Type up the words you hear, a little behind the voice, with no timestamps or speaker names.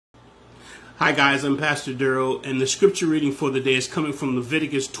Hi guys, I'm Pastor Daryl, and the scripture reading for the day is coming from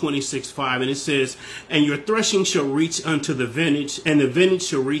Leviticus 26:5, and it says, "And your threshing shall reach unto the vintage, and the vintage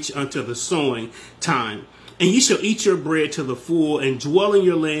shall reach unto the sowing time. And ye shall eat your bread to the full, and dwell in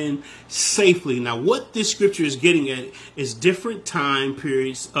your land safely." Now, what this scripture is getting at is different time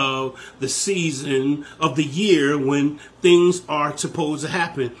periods of the season of the year when things are supposed to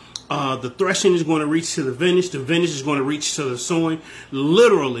happen. The threshing is going to reach to the vintage is going to reach to the sowing.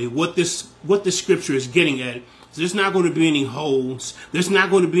 Literally, what this scripture is getting at, there's not going to be any holes. There's not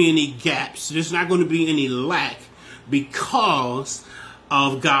going to be any gaps. There's not going to be any lack because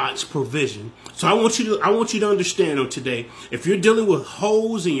of God's provision. So I want you to understand on today, if you're dealing with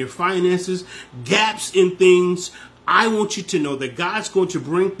holes in your finances, gaps in things, I want you to know that God's going to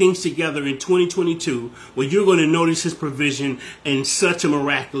bring things together in 2022 where you're going to notice his provision in such a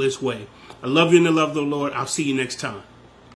miraculous way. I love you in the love of the Lord. I'll see you next time.